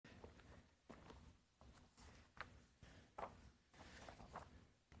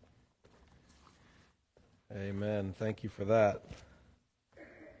Amen. Thank you for that.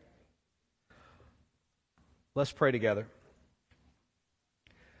 Let's pray together.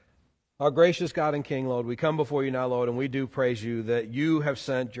 Our gracious God and King, Lord, we come before you now, Lord, and we do praise you that you have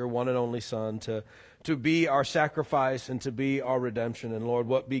sent your one and only Son to be our sacrifice and to be our redemption. And Lord,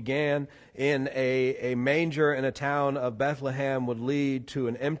 what began in a manger in a town of Bethlehem would lead to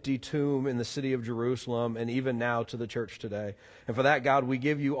an empty tomb in the city of Jerusalem, and even now to the church today. And for that, God, we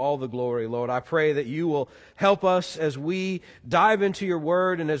give you all the glory, Lord. I pray that you will help us as we dive into your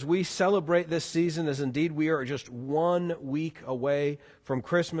word and as we celebrate this season, as indeed we are just 1 week away from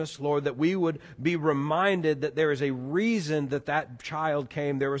Christmas, Lord, that we would be reminded that there is a reason that that child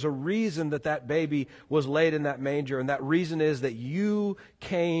came. There was a reason that that baby was laid in that manger, and that reason is that you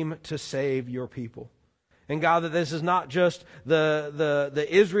came to save your people. And God, that this is not just the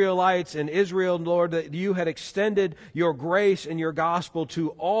Israelites in Israel, Lord, that you had extended your grace and your gospel to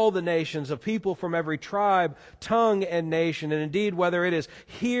all the nations of people from every tribe, tongue, and nation. And indeed, whether it is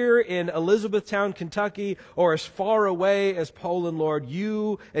here in Elizabethtown, Kentucky, or as far away as Poland, Lord,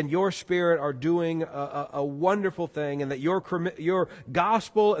 you and your Spirit are doing a wonderful thing, and that your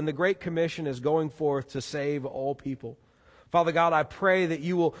gospel and the Great Commission is going forth to save all people. Father God, I pray that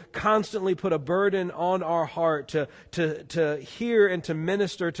you will constantly put a burden on our heart to hear and to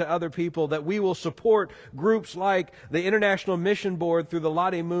minister to other people, that we will support groups like the International Mission Board through the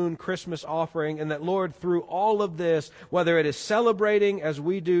Lottie Moon Christmas offering, and that, Lord, through all of this, whether it is celebrating as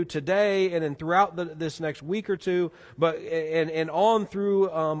we do today and throughout this next week or two, but and on through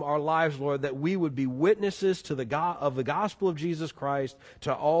our lives, Lord, that we would be witnesses to the gospel of Jesus Christ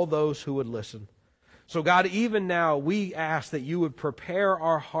to all those who would listen. So God, even now, we ask that you would prepare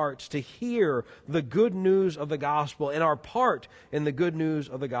our hearts to hear the good news of the gospel and our part in the good news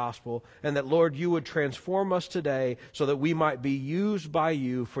of the gospel, and that, Lord, you would transform us today so that we might be used by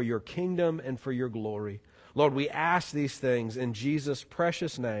you for your kingdom and for your glory. Lord, we ask these things in Jesus'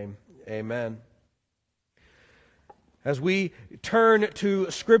 precious name. Amen. As we turn to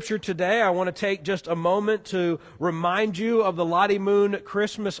Scripture today, I want to take just a moment to remind you of the Lottie Moon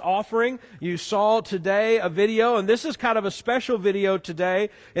Christmas offering. You saw today a video, and this is kind of a special video today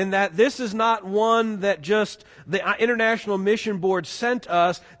in that this is not one that just the International Mission Board sent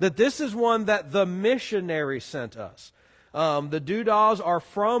us, that this is one that the missionary sent us. The Dudas are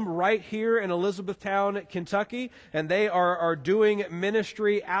from right here in Elizabethtown, Kentucky, and they are doing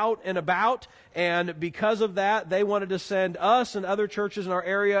ministry out and about. And because of that, they wanted to send us and other churches in our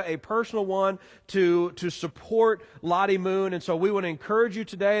area a personal one to support Lottie Moon. And so we want to encourage you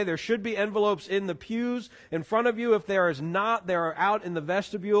today. There should be envelopes in the pews in front of you. If there is not, they are out in the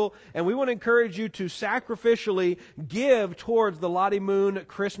vestibule. And we want to encourage you to sacrificially give towards the Lottie Moon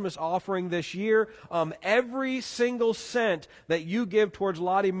Christmas offering this year. Every single cent that you give towards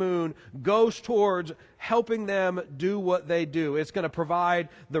Lottie Moon goes towards helping them do what they do. It's going to provide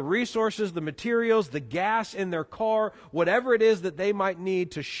the resources, the materials, the gas in their car, whatever it is that they might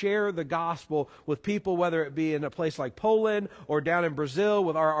need to share the gospel with people, whether it be in a place like Poland or down in Brazil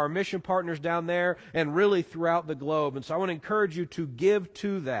with our mission partners down there, and really throughout the globe. And so I want to encourage you to give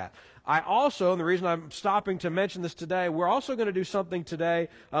to that. I also, and the reason I'm stopping to mention this today, we're also going to do something today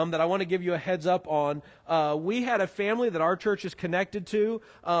that I want to give you a heads up on. We had a family that our church is connected to,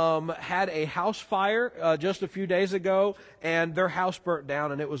 had a house fire just a few days ago, and their house burnt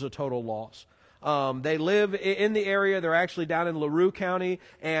down, and it was a total loss. They live in the area. They're actually down in LaRue County.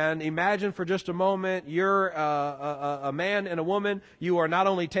 And imagine for just a moment, you're a man and a woman. You are not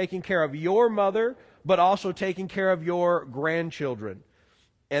only taking care of your mother, but also taking care of your grandchildren.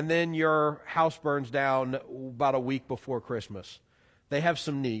 And then your house burns down about a week before Christmas. They have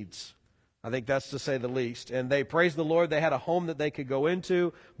some needs. I think that's to say the least. And they praise the Lord. They had a home that they could go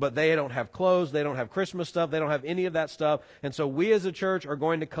into, but they don't have clothes. They don't have Christmas stuff. They don't have any of that stuff. And so we as a church are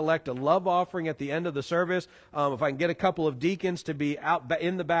going to collect a love offering at the end of the service. If I can get a couple of deacons to be out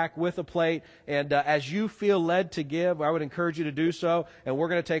in the back with a plate. And as you feel led to give, I would encourage you to do so. And we're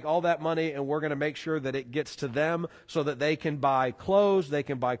going to take all that money and we're going to make sure that it gets to them so that they can buy clothes, they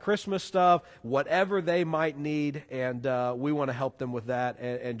can buy Christmas stuff, whatever they might need. And we want to help them with that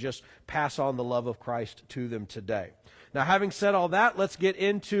and just pass on the love of Christ to them today. Now, having said all that, let's get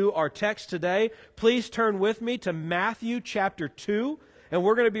into our text today. Please turn with me to Matthew chapter 2, and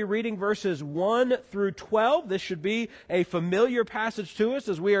we're going to be reading verses 1 through 12. This should be a familiar passage to us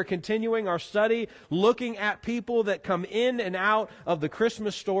as we are continuing our study, looking at people that come in and out of the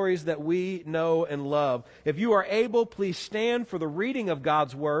Christmas stories that we know and love. If you are able, please stand for the reading of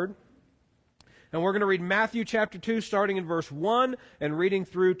God's Word. And we're going to read Matthew chapter 2, starting in verse 1 and reading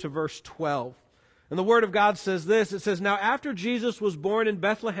through to verse 12. And the Word of God says this. It says, "Now after Jesus was born in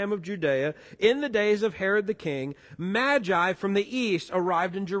Bethlehem of Judea, in the days of Herod the king, Magi from the east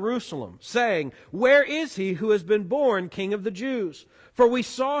arrived in Jerusalem, saying, 'Where is he who has been born King of the Jews? For we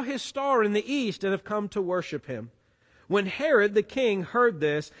saw his star in the east and have come to worship him.' When Herod the king heard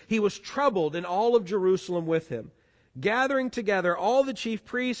this, he was troubled, and all of Jerusalem with him. Gathering together all the chief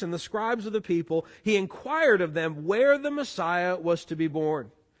priests and the scribes of the people, he inquired of them where the Messiah was to be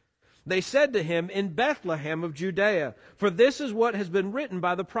born. They said to him, 'In Bethlehem of Judea, for this is what has been written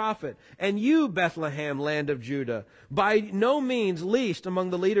by the prophet. And you, Bethlehem, land of Judah, by no means least among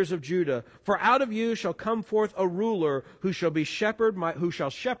the leaders of Judah, for out of you shall come forth a ruler who shall shepherd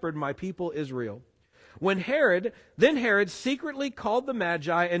my people Israel.' Then Herod secretly called the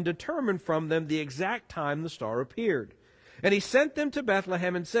Magi and determined from them the exact time the star appeared. And he sent them to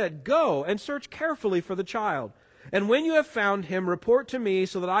Bethlehem and said, 'Go and search carefully for the child. And when you have found him, report to me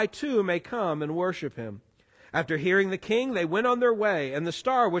so that I too may come and worship him.' After hearing the king, they went on their way, and the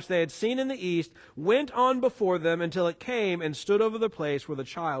star which they had seen in the east went on before them until it came and stood over the place where the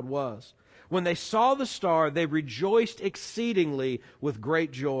child was. When they saw the star, they rejoiced exceedingly with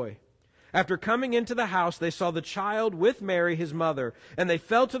great joy. After coming into the house, they saw the child with Mary his mother, and they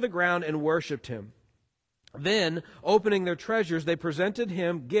fell to the ground and worshipped him. Then, opening their treasures, they presented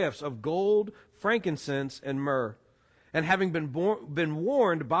him gifts of gold, frankincense, and myrrh. And having been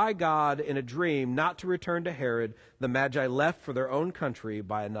warned by God in a dream not to return to Herod, the Magi left for their own country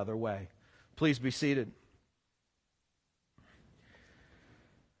by another way." Please be seated.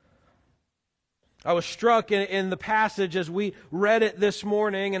 I was struck in the passage as we read it this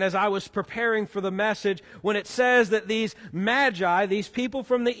morning and as I was preparing for the message when it says that these Magi, these people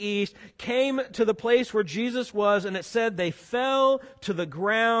from the east, came to the place where Jesus was, and it said they fell to the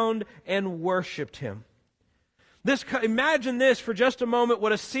ground and worshiped him. Imagine this for just a moment,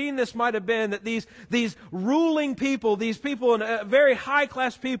 what a scene this might have been, that these ruling people, these people, very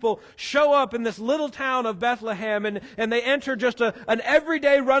high-class people, show up in this little town of Bethlehem, and they enter just an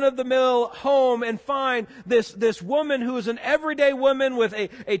everyday run-of-the-mill home and find this woman who is an everyday woman with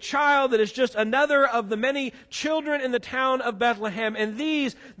a child that is just another of the many children in the town of Bethlehem. And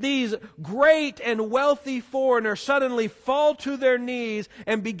these great and wealthy foreigners suddenly fall to their knees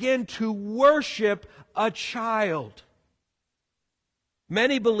and begin to worship a child.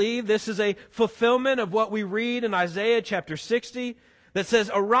 Many believe this is a fulfillment of what we read in Isaiah chapter 60 that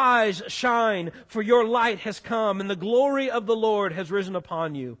says, "Arise, shine, for your light has come, and the glory of the Lord has risen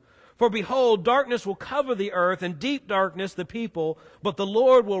upon you. For behold, darkness will cover the earth, and deep darkness the people, but the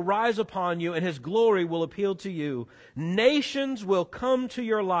Lord will rise upon you, and his glory will appeal to you. Nations will come to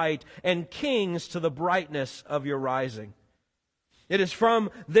your light, and kings to the brightness of your rising." It is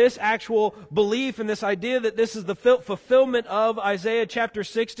from this actual belief and this idea that this is the fulfillment of Isaiah chapter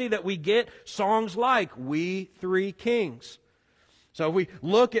 60 that we get songs like "We Three Kings." So if we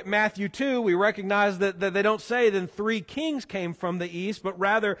look at Matthew 2, we recognize that they don't say then three kings came from the east, but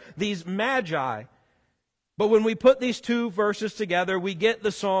rather these Magi. But when we put these two verses together, we get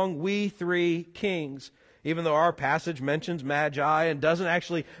the song "We Three Kings." Even though our passage mentions Magi and doesn't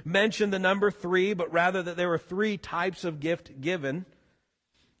actually mention the number three, but rather that there were three types of gift given.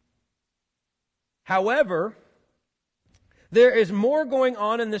 However, there is more going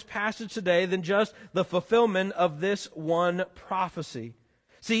on in this passage today than just the fulfillment of this one prophecy.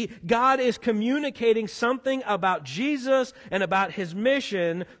 See, God is communicating something about Jesus and about his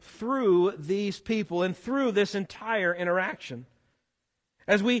mission through these people and through this entire interaction.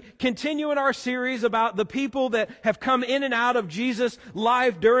 As we continue in our series about the people that have come in and out of Jesus'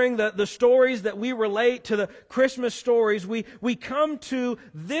 life during the stories that we relate to the Christmas stories, we come to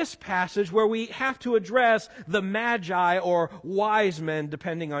this passage where we have to address the Magi or wise men,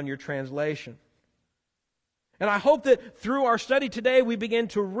 depending on your translation. And I hope that through our study today we begin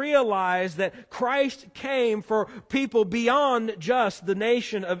to realize that Christ came for people beyond just the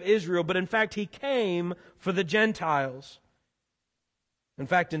nation of Israel, but in fact He came for the Gentiles. In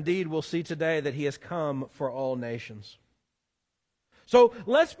fact, indeed, we'll see today that He has come for all nations. So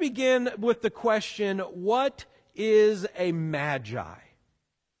let's begin with the question, what is a Magi?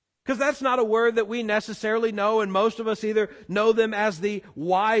 Because that's not a word that we necessarily know, and most of us either know them as the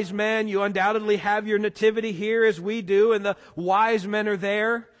wise men. You undoubtedly have your nativity here as we do, and the wise men are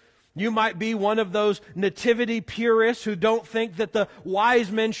there. You might be one of those nativity purists who don't think that the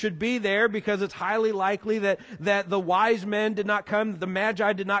wise men should be there because it's highly likely that the wise men did not come, the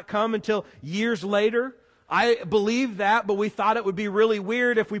Magi did not come until years later. I believe that, but we thought it would be really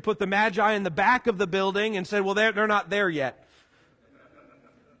weird if we put the Magi in the back of the building and said, well, they're not there yet.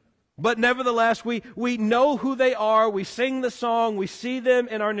 But nevertheless, we know who they are, we sing the song, we see them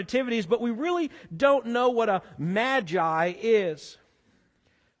in our nativities, but we really don't know what a magi is.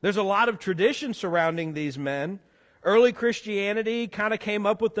 There's a lot of tradition surrounding these men. Early Christianity kind of came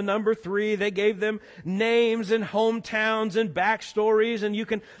up with the number 3. They gave them names and hometowns and backstories, and you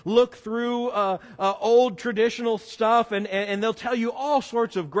can look through old traditional stuff, and they'll tell you all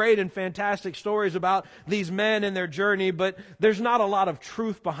sorts of great and fantastic stories about these men and their journey, but there's not a lot of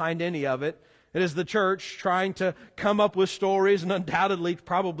truth behind any of it. It is the church trying to come up with stories and undoubtedly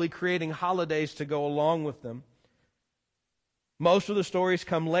probably creating holidays to go along with them. Most of the stories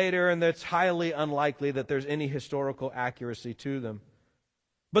come later, and it's highly unlikely that there's any historical accuracy to them.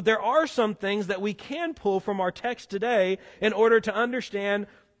 But there are some things that we can pull from our text today in order to understand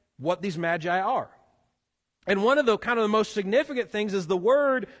what these magi are. And one of the kind of the most significant things is the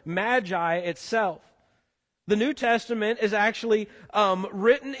word magi itself. The New Testament is actually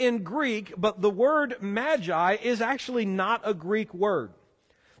written in Greek, but the word magi is actually not a Greek word.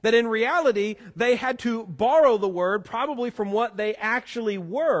 That in reality, they had to borrow the word probably from what they actually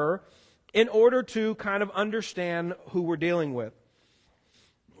were in order to kind of understand who we're dealing with.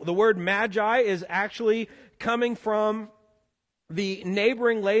 The word magi is actually coming from the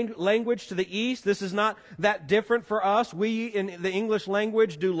neighboring language to the east. This is not that different for us. We, in the English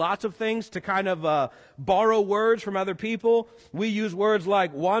language, do lots of things to kind of borrow words from other people. We use words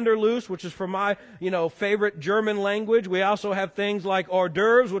like Wanderlust, which is from my, favorite German language. We also have things like hors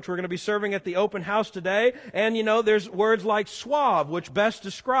d'oeuvres, which we're going to be serving at the open house today. And, there's words like suave, which best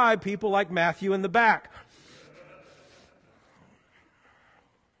describe people like Matthew in the back.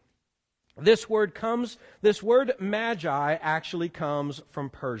 This word magi actually comes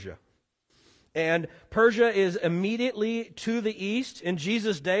from Persia. And Persia is immediately to the east. In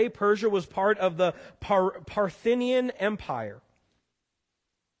Jesus' day, Persia was part of the Parthian Empire.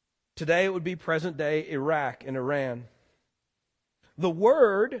 Today it would be present-day Iraq and Iran. The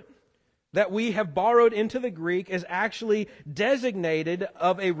word that we have borrowed into the Greek is actually designated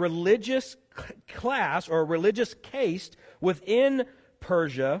of a religious class or a religious caste within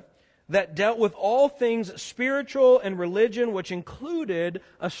Persia that dealt with all things spiritual and religion, which included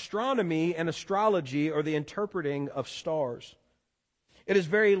astronomy and astrology, or the interpreting of stars. It is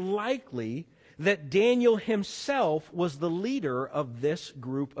very likely that Daniel himself was the leader of this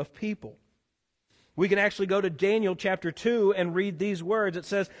group of people. We can actually go to Daniel chapter 2 and read these words. It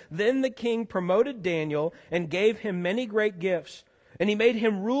says, "Then the king promoted Daniel and gave him many great gifts. And he made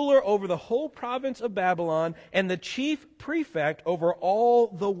him ruler over the whole province of Babylon and the chief prefect over all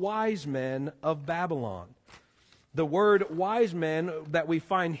the wise men of Babylon." The word wise men that we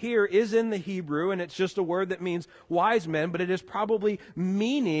find here is in the Hebrew, and it's just a word that means wise men, but it is probably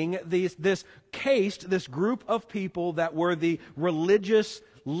meaning this caste, this group of people that were the religious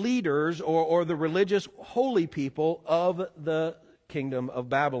leaders or the religious holy people of the kingdom of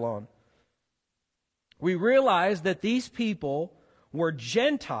Babylon. We realize that these people were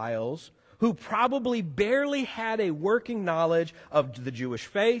Gentiles who probably barely had a working knowledge of the Jewish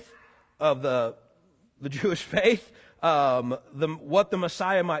faith, of the Jewish faith, what the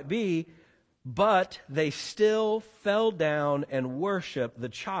Messiah might be, but they still fell down and worshiped the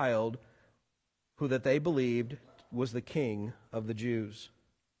child who that they believed was the king of the Jews.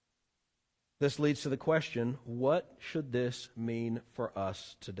 This leads to the question, what should this mean for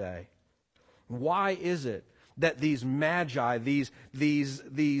us today? Why is it that these magi, these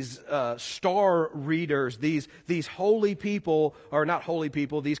star readers, these holy people, or not holy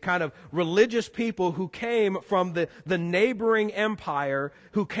people, these kind of religious people who came from the neighboring empire,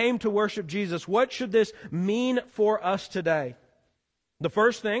 who came to worship Jesus, what should this mean for us today? The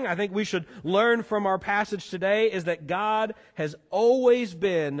first thing I think we should learn from our passage today is that God has always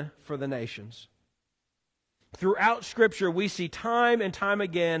been for the nations. Throughout Scripture, we see time and time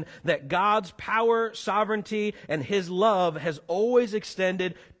again that God's power, sovereignty, and His love has always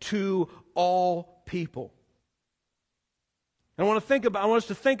extended to all people. And I want us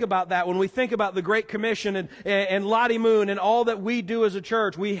to think about that when we think about the Great Commission and Lottie Moon and all that we do as a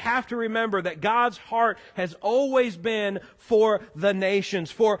church. We have to remember that God's heart has always been for the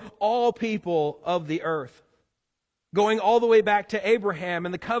nations, for all people of the earth. Going all the way back to Abraham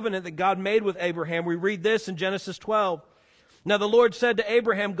and the covenant that God made with Abraham, we read this in Genesis 12. "Now the Lord said to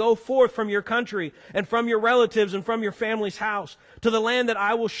Abraham, 'Go forth from your country and from your relatives and from your family's house to the land that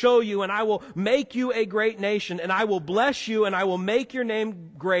I will show you, and I will make you a great nation, and I will bless you, and I will make your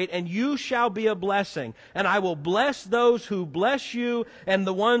name great, and you shall be a blessing. And I will bless those who bless you, and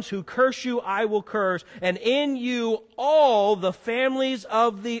the ones who curse you I will curse, and in you all the families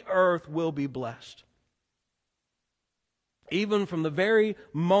of the earth will be blessed.'" Even from the very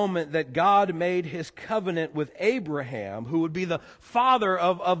moment that God made his covenant with Abraham, who would be the father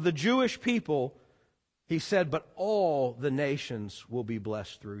of the Jewish people, he said, but all the nations will be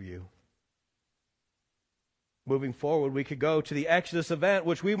blessed through you. Moving forward, we could go to the Exodus event,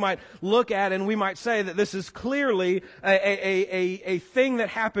 which we might look at and we might say that this is clearly a thing that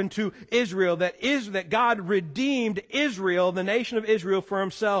happened to Israel, that God redeemed Israel, the nation of Israel, for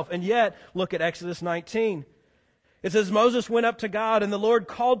himself. And yet, look at Exodus 19. It says, Moses went up to God, and the Lord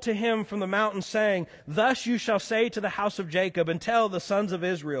called to him from the mountain, saying, Thus you shall say to the house of Jacob, and tell the sons of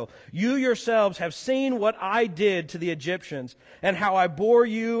Israel, You yourselves have seen what I did to the Egyptians, and how I bore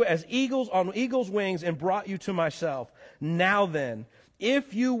you as eagles on eagles' wings, and brought you to myself. Now then,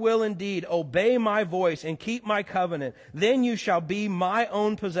 if you will indeed obey my voice and keep my covenant, then you shall be my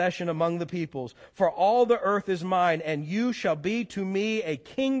own possession among the peoples. For all the earth is mine, and you shall be to me a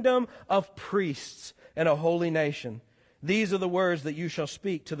kingdom of priests and a holy nation. These are the words that you shall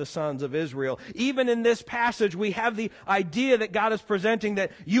speak to the sons of Israel. Even in this passage, we have the idea that God is presenting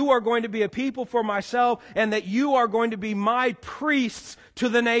that you are going to be a people for myself, and that you are going to be my priests to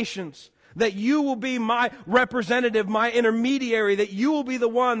the nations. That you will be my representative, my intermediary, that you will be the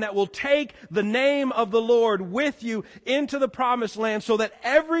one that will take the name of the Lord with you into the promised land, so that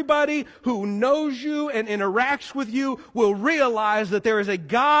everybody who knows you and interacts with you will realize that there is a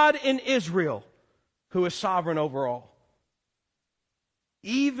God in Israel who is sovereign over all.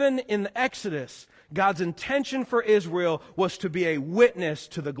 Even in the Exodus, God's intention for Israel was to be a witness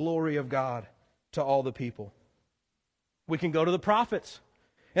to the glory of God to all the people. We can go to the prophets.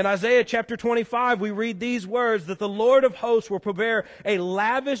 In Isaiah chapter 25, we read these words, that the Lord of hosts will prepare a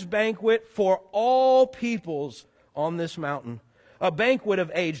lavish banquet for all peoples on this mountain. A banquet of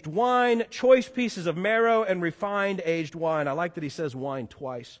aged wine, choice pieces of marrow, and refined aged wine. I like that he says wine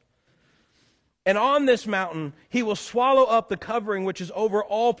twice. And on this mountain he will swallow up the covering which is over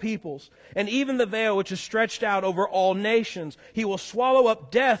all peoples, and even the veil which is stretched out over all nations. He will swallow up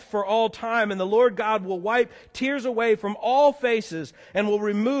death for all time, and the Lord God will wipe tears away from all faces, and will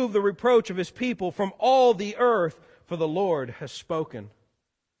remove the reproach of his people from all the earth, for the Lord has spoken.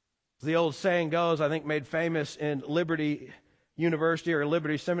 As the old saying goes, I think made famous in Liberty University or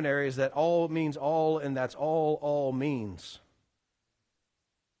Liberty Seminary, is that all means all, and that's all means.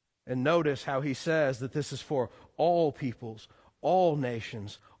 And notice how he says that this is for all peoples, all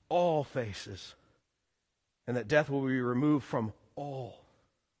nations, all faces, and that death will be removed from all.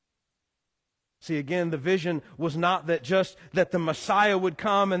 See, again, the vision was not that just that the Messiah would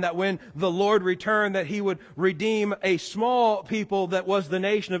come, and that when the Lord returned that he would redeem a small people that was the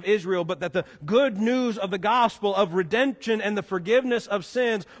nation of Israel, but that the good news of the gospel of redemption and the forgiveness of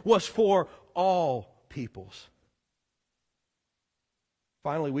sins was for all peoples.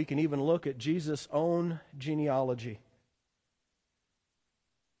 Finally, we can even look at Jesus' own genealogy.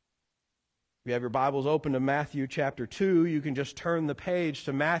 If you have your Bibles open to Matthew chapter 2, you can just turn the page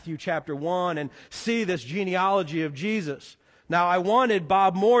to Matthew chapter 1 and see this genealogy of Jesus. Now, I wanted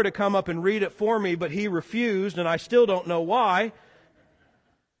Bob Moore to come up and read it for me, but he refused, and I still don't know why.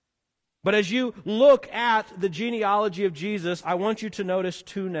 But as you look at the genealogy of Jesus, I want you to notice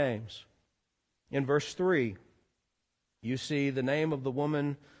two names. In verse 3, you see the name of the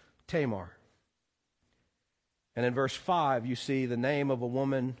woman Tamar. And in verse 5, you see the name of a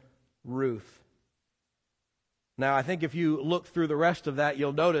woman, Ruth. Now, I think if you look through the rest of that,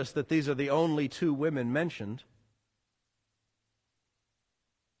 you'll notice that these are the only two women mentioned.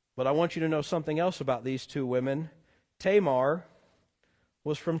 But I want you to know something else about these two women. Tamar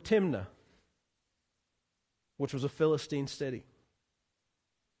was from Timnah, which was a Philistine city.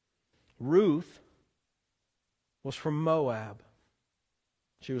 Ruth was from Moab.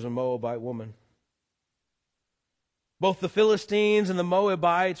 She was a Moabite woman. Both the Philistines and the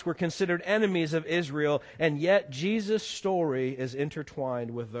Moabites were considered enemies of Israel, and yet Jesus' story is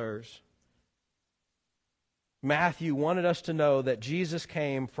intertwined with theirs. Matthew wanted us to know that Jesus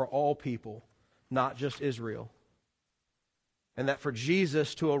came for all people, not just Israel. And that for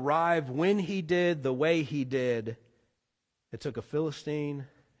Jesus to arrive when he did, the way he did, it took a Philistine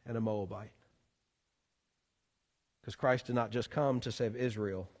and a Moabite. Because Christ did not just come to save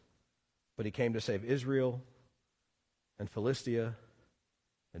Israel, but he came to save Israel and Philistia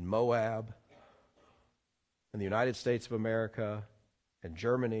and Moab and the United States of America and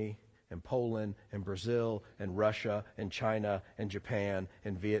Germany and Poland and Brazil and Russia and China and Japan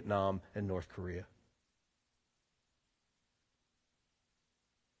and Vietnam and North Korea.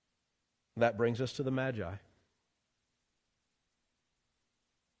 That brings us to the Magi.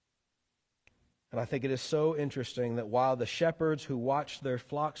 And I think it is so interesting that while the shepherds who watched their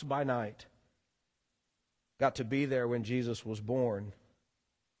flocks by night got to be there when Jesus was born.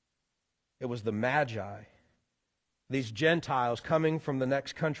 It was the Magi, these Gentiles coming from the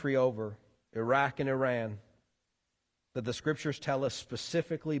next country over, Iraq and Iran, that the Scriptures tell us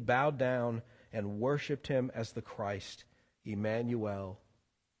specifically bowed down and worshiped him as the Christ, Emmanuel,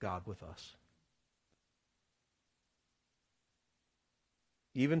 God with us.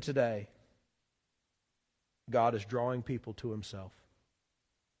 Even today, God is drawing people to himself.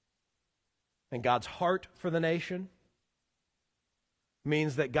 And God's heart for the nation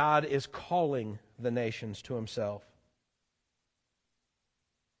means that God is calling the nations to himself.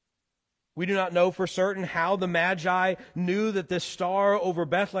 We do not know for certain how the Magi knew that this star over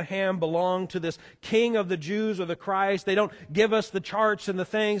Bethlehem belonged to this King of the Jews or the Christ. They don't give us the charts and the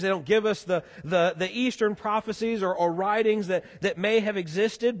things. They don't give us the Eastern prophecies or writings that may have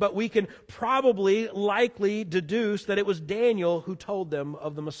existed, but we can probably likely deduce that it was Daniel who told them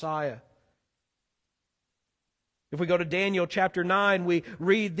of the Messiah. If we go to Daniel chapter 9, we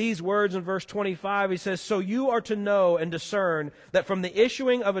read these words in verse 25. He says, "So you are to know and discern that from the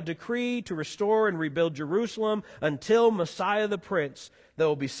issuing of a decree to restore and rebuild Jerusalem until Messiah the Prince, there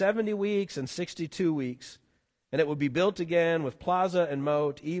will be 70 weeks and 62 weeks, and it will be built again with plaza and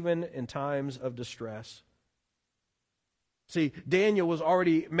moat, even in times of distress." See, Daniel was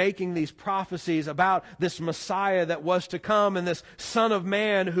already making these prophecies about this Messiah that was to come and this Son of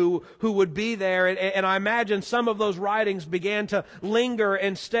Man who would be there. And I imagine some of those writings began to linger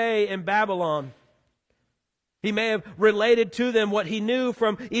and stay in Babylon. He may have related to them what he knew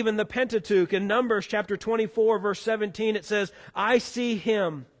from even the Pentateuch. In Numbers chapter 24, verse 17, it says, "I see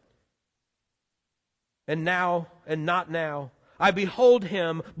him, and now, and not now. I behold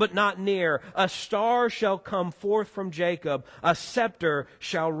him, but not near. A star shall come forth from Jacob. A scepter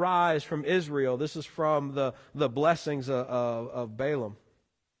shall rise from Israel." This is from the blessings of Balaam.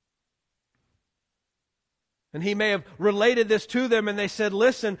 And he may have related this to them, and they said,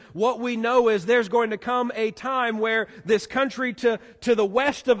 "Listen, what we know is there's going to come a time where this country to the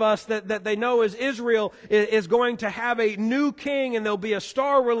west of us that they know as Israel is going to have a new king, and there'll be a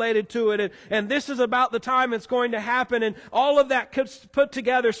star related to it, and this is about the time it's going to happen." And all of that put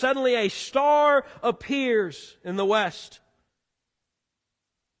together, suddenly a star appears in the west.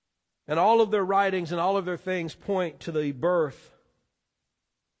 And all of their writings and all of their things point to the birth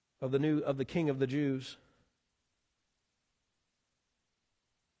of the King of the Jews.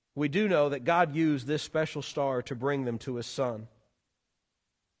 We do know that God used this special star to bring them to his Son.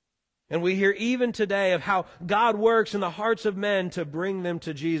 And we hear even today of how God works in the hearts of men to bring them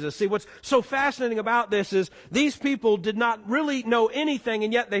to Jesus. See, what's so fascinating about this is these people did not really know anything,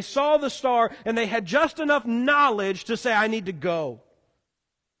 and yet they saw the star and they had just enough knowledge to say, "I need to go."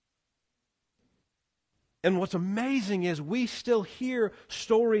 And what's amazing is we still hear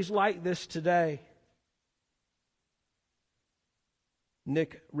stories like this today.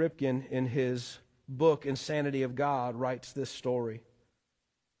 Nick Ripken, in his book, Insanity of God, writes this story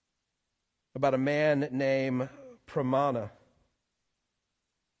about a man named Pramana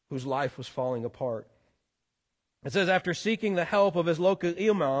whose life was falling apart. It says, after seeking the help of his local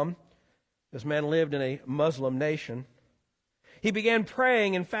imam, this man lived in a Muslim nation, he began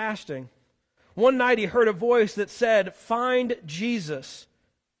praying and fasting. One night he heard a voice that said, "Find Jesus,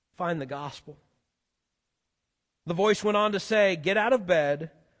 find the gospel." The voice went on to say, "Get out of bed,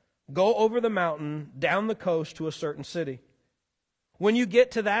 go over the mountain, down the coast to a certain city. When you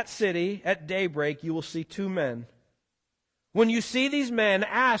get to that city at daybreak, you will see two men. When you see these men,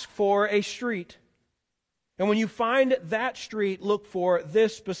 ask for a street. And when you find that street, look for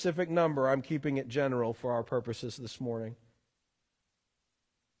this specific number." I'm keeping it general for our purposes this morning.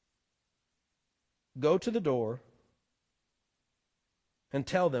 "Go to the door and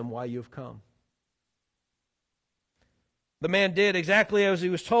tell them why you've come." The man did exactly as he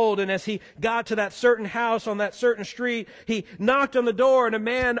was told, and as he got to that certain house on that certain street, he knocked on the door, and a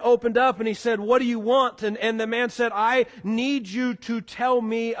man opened up and he said, "What do you want?" And the man said, "I need you to tell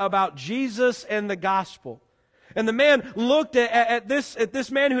me about Jesus and the gospel." And the man looked at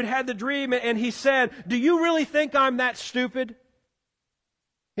this man who'd had the dream, and he said, "Do you really think I'm that stupid?"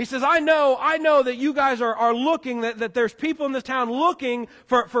 He says, I know that you guys are looking, that there's people in this town looking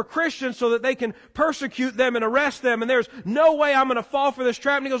for Christians so that they can persecute them and arrest them, and there's no way I'm going to fall for this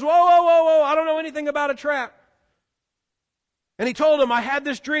trap." And he goes, whoa, I don't know anything about a trap. And he told him, "I had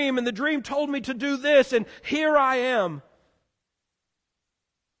this dream, and the dream told me to do this, and here I am."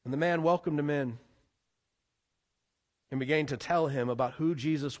 And the man welcomed him in and began to tell him about who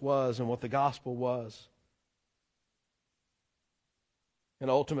Jesus was and what the gospel was. And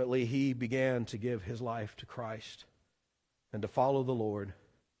ultimately, he began to give his life to Christ and to follow the Lord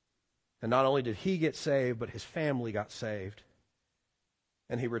And not only did he get saved, but his family got saved.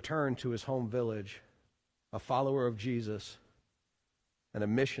 And he returned to his home village, a follower of Jesus and a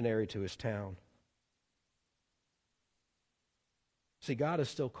missionary to his town. See, God is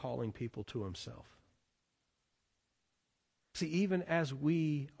still calling people to himself. See, even as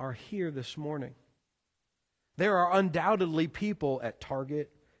we are here this morning, there are undoubtedly people at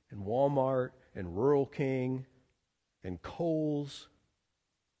Target and Walmart and Rural King and Kohl's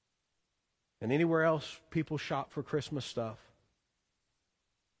and anywhere else people shop for Christmas stuff.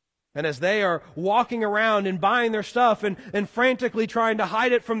 And as they are walking around and buying their stuff and frantically trying to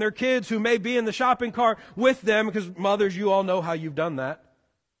hide it from their kids who may be in the shopping cart with them, because mothers, you all know how you've done that,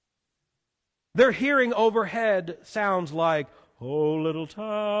 they're hearing overhead sounds like, "Oh, little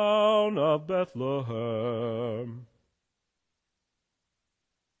town of Bethlehem."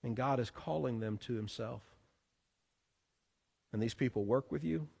 And God is calling them to himself. And these people work with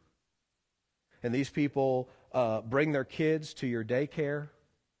you. And these people bring their kids to your daycare.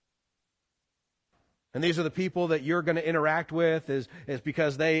 And these are the people that you're going to interact with is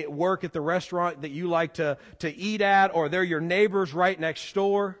because they work at the restaurant that you like to eat at, or they're your neighbors right next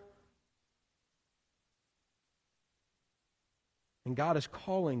door. And God is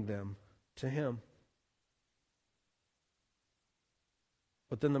calling them to him.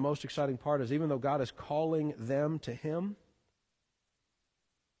 But then the most exciting part is, even though God is calling them to him,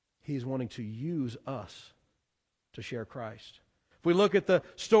 he's wanting to use us to share Christ. If we look at the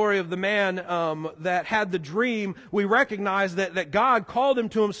story of the man that had the dream, we recognize that God called him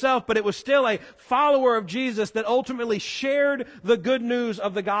to himself, but it was still a follower of Jesus that ultimately shared the good news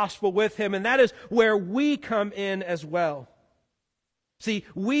of the gospel with him. And that is where we come in as well. See,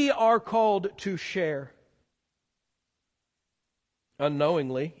 we are called to share.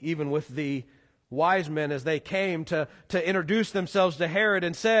 Unknowingly, even with the wise men as they came to introduce themselves to Herod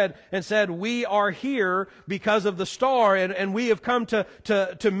and said, "We are here because of the star, and we have come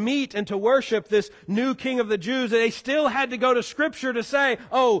to meet and to worship this new King of the Jews." They still had to go to Scripture to say,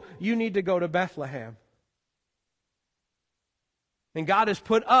 "Oh, you need to go to Bethlehem." And God has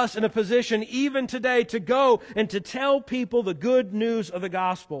put us in a position even today to go and to tell people the good news of the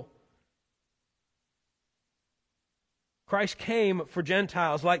gospel. Christ came for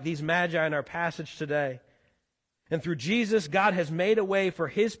Gentiles like these magi in our passage today. And through Jesus, God has made a way for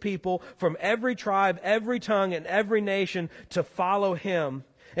his people from every tribe, every tongue, and every nation to follow him.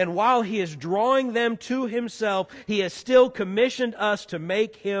 And while he is drawing them to himself, he has still commissioned us to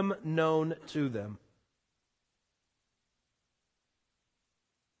make him known to them.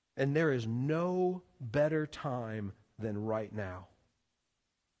 And there is no better time than right now.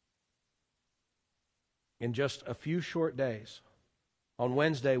 In just a few short days, on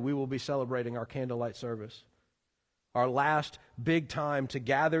Wednesday, we will be celebrating our candlelight service. Our last big time to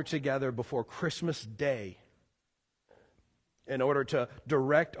gather together before Christmas Day in order to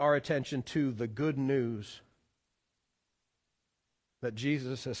direct our attention to the good news that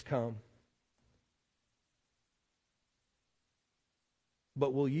Jesus has come.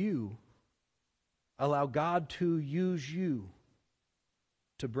 But will you allow God to use you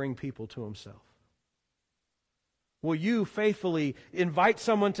to bring people to himself? Will you faithfully invite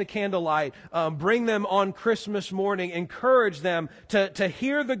someone to candlelight, bring them on Christmas morning, encourage them to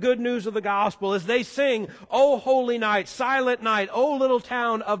hear the good news of the gospel as they sing, "O holy night, silent night, O little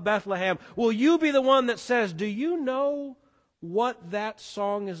town of Bethlehem"? Will you be the one that says, "Do you know what that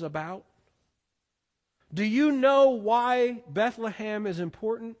song is about? Do you know why Bethlehem is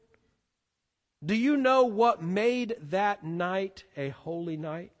important? Do you know what made that night a holy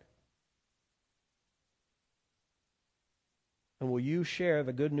night?" And will you share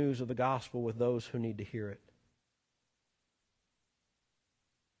the good news of the gospel with those who need to hear it?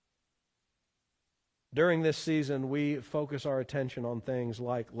 During this season, we focus our attention on things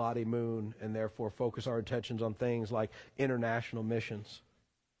like Lottie Moon, and therefore focus our attentions on things like international missions.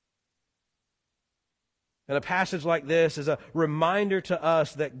 And a passage like this is a reminder to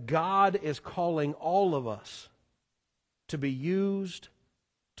us that God is calling all of us to be used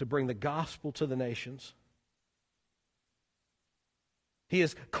to bring the gospel to the nations. He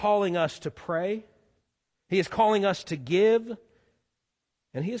is calling us to pray. He is calling us to give.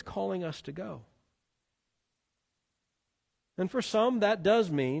 And he is calling us to go. And for some, that does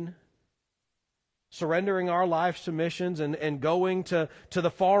mean surrendering our lives to missions and going to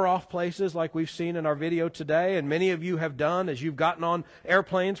the far-off places like we've seen in our video today, and many of you have done as you've gotten on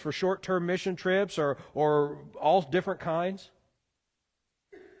airplanes for short-term mission trips or all different kinds.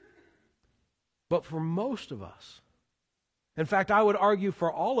 But for most of us, in fact, I would argue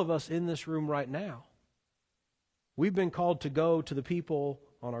for all of us in this room right now, we've been called to go to the people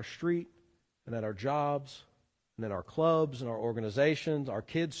on our street and at our jobs and in our clubs and our organizations, our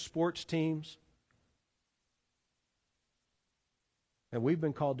kids' sports teams. And we've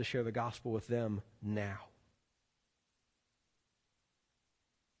been called to share the gospel with them now.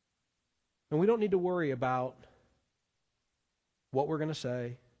 And we don't need to worry about what we're going to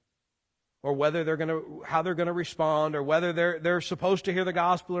say, or whether how they're going to respond, or whether they're supposed to hear the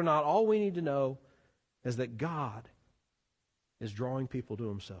gospel or not. All we need to know is that God is drawing people to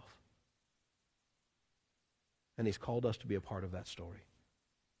Himself. And He's called us to be a part of that story.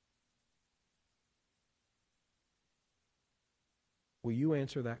 Will you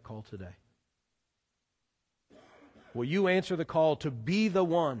answer that call today? Will you answer the call to be the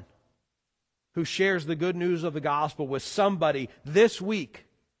one who shares the good news of the gospel with somebody this week?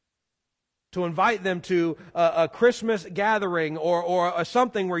 To invite them to a Christmas gathering or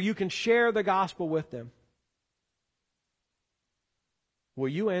something where you can share the gospel with them. Will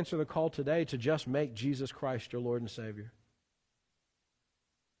you answer the call today to just make Jesus Christ your Lord and Savior?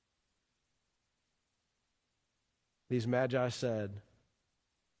 These Magi said,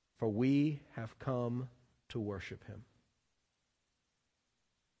 "For we have come to worship Him."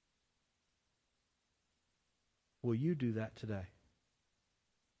 Will you do that today?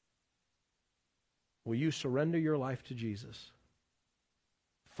 Will you surrender your life to Jesus,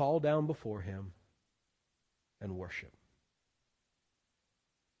 fall down before Him, and worship?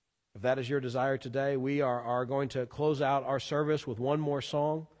 If that is your desire today, we are going to close out our service with one more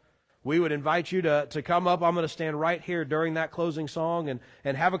song. We would invite you to come up. I'm going to stand right here during that closing song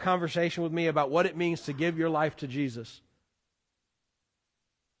and have a conversation with me about what it means to give your life to Jesus.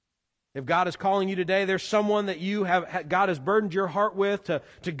 If God is calling you today, there's someone that God has burdened your heart with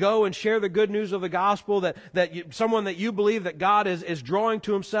to go and share the good news of the gospel, someone that you believe that God is drawing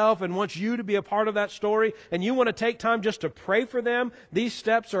to Himself and wants you to be a part of that story, and you want to take time just to pray for them. These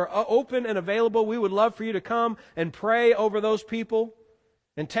steps are open and available. We would love for you to come and pray over those people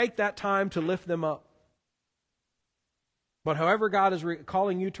and take that time to lift them up. But however God is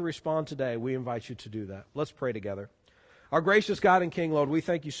calling you to respond today, we invite you to do that. Let's pray together. Our gracious God and King, Lord, we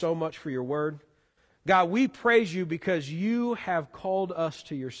thank You so much for Your word. God, we praise You because You have called us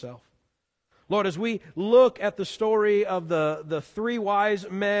to Yourself. Lord, as we look at the story of the three wise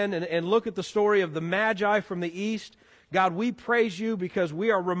men and look at the story of the Magi from the east, God, we praise You because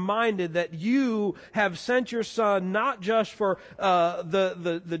we are reminded that You have sent Your Son not just for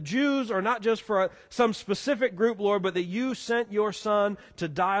the Jews or not just for some specific group, Lord, but that You sent Your Son to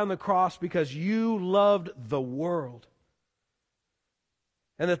die on the cross because You loved the world.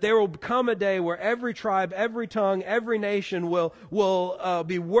 And that there will come a day where every tribe, every tongue, every nation will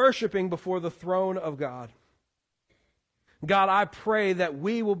be worshiping before the throne of God. God, I pray that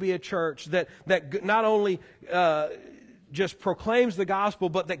we will be a church that not only just proclaims the gospel,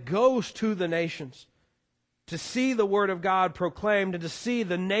 but that goes to the nations to see the word of God proclaimed and to see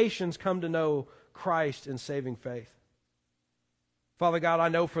the nations come to know Christ in saving faith. Father God, I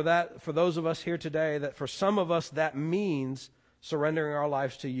know for those of us here today, that for some of us that means surrendering our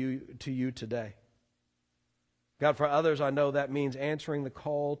lives to you today. God, for others, I know that means answering the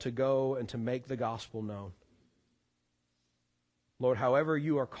call to go and to make the gospel known. Lord, however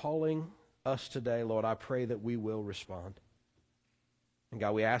You are calling us today, Lord, I pray that we will respond. And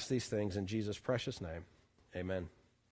God, we ask these things in Jesus' precious name. Amen.